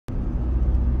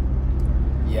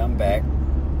Yeah, I'm back.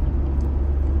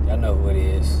 Y'all know who it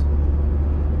is.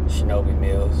 Shinobi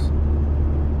Mills.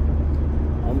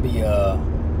 I'm gonna be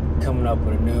coming up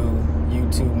with a new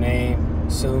YouTube name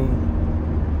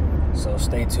soon, so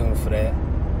stay tuned for that.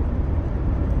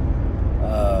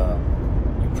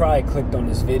 You probably clicked on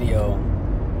this video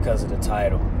because of the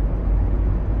title.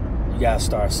 You gotta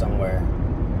start somewhere.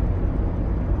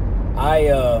 I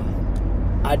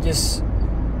just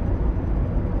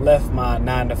left my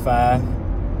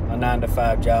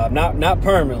 9-to-5 job, not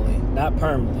permanently,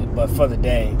 but for the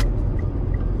day,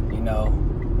 you know.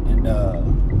 And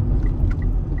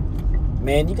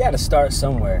man, you got to start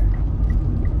somewhere.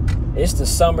 It's the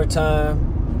summertime,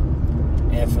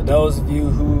 and for those of you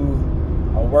who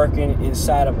are working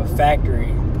inside of a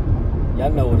factory,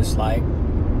 y'all know what it's like.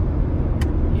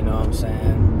 You know what I'm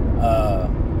saying?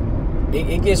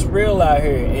 It gets real out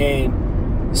here,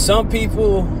 and some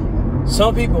people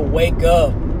wake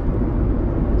up,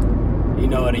 you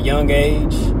know, at a young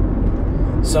age.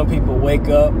 Some people wake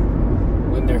up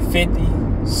when they're 50,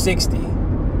 60.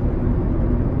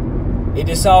 It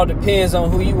just all depends on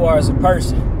who you are as a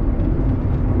person.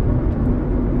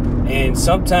 And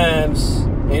sometimes,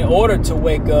 in order to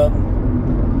wake up,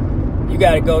 you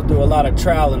got to go through a lot of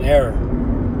trial and error,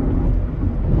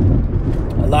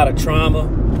 a lot of trauma,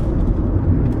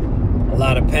 a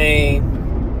lot of pain.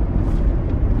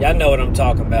 Y'all know what I'm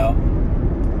talking about.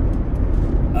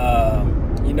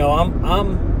 You know,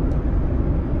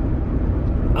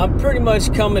 I'm pretty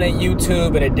much coming at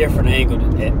YouTube at a different angle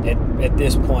at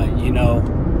this point. You know,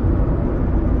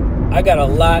 I got a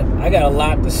lot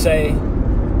to say,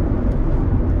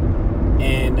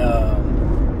 and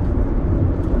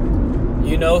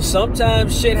you know,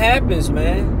 sometimes shit happens,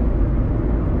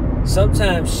 man.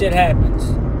 Sometimes shit happens,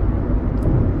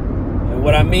 and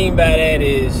what I mean by that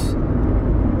is, you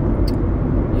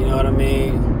know what I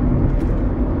mean?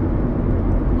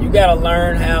 You gotta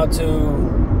learn how to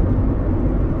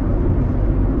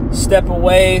step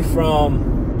away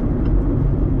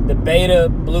from the beta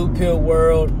blue pill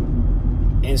world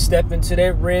and step into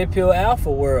that red pill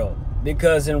alpha world,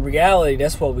 because in reality,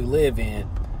 that's what we live in.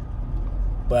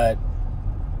 But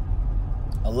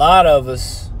a lot of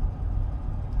us,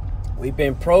 we've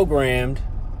been programmed,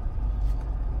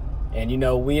 and you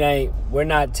know, we're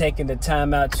not taking the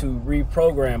time out to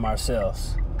reprogram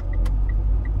ourselves.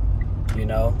 You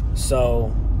know,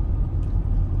 so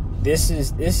this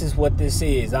is what this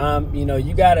is. You know,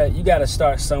 you gotta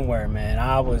start somewhere, man.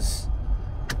 I was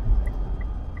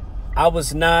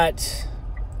not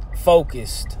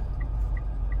focused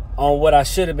on what I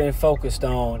should have been focused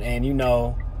on, and you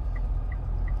know,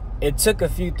 it took a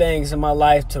few things in my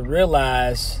life to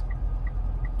realize,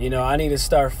 you know, I need to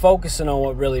start focusing on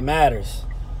what really matters.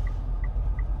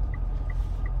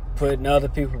 Putting other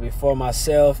people before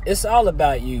myself. It's all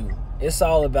about you. It's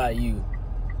all about you.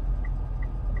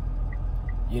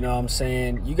 You know what I'm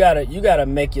saying? You gotta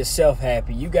make yourself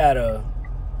happy. You gotta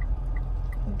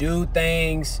do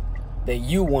things that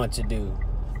you want to do.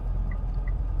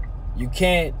 You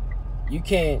can't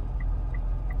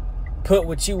put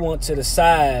what you want to the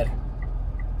side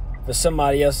for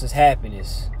somebody else's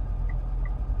happiness.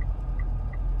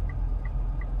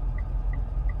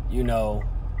 You know,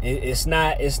 it's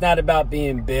not about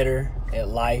being bitter at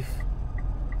life.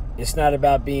 It's not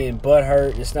about being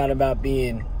butthurt. It's not about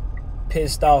being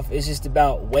pissed off. It's just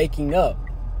about waking up.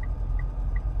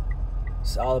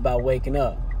 It's all about waking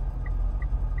up.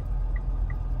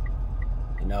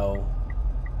 You know,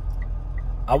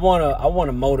 I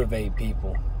wanna motivate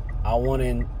people. I want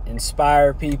to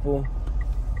inspire people,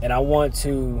 and I want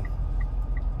to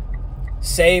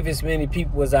save as many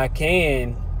people as I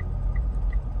can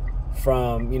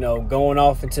from, you know, going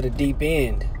off into the deep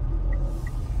end.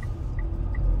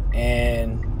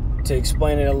 And to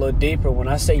explain it a little deeper, when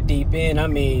I say deep end, I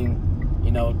mean, you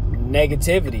know,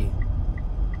 negativity.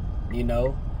 You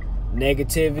know,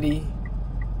 negativity.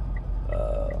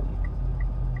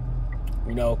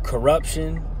 You know,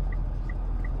 corruption.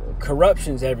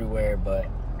 Corruption's everywhere, but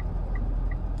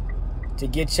to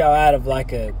get y'all out of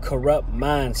like a corrupt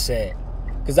mindset,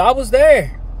 because I was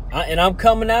there, and I'm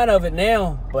coming out of it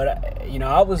now. But you know,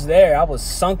 I was there. I was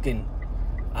sunken.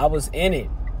 I was in it.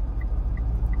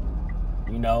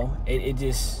 You know, it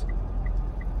just,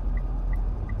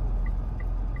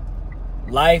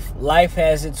 life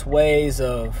has its ways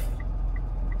of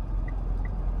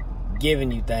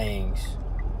giving you things.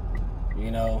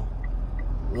 You know,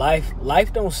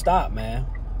 life don't stop, man.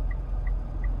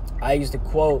 I used to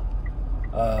quote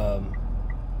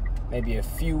maybe a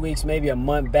few weeks, maybe a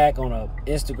month back on a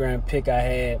Instagram pic I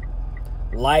had,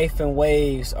 life and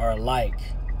waves are alike.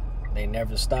 They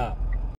never stop.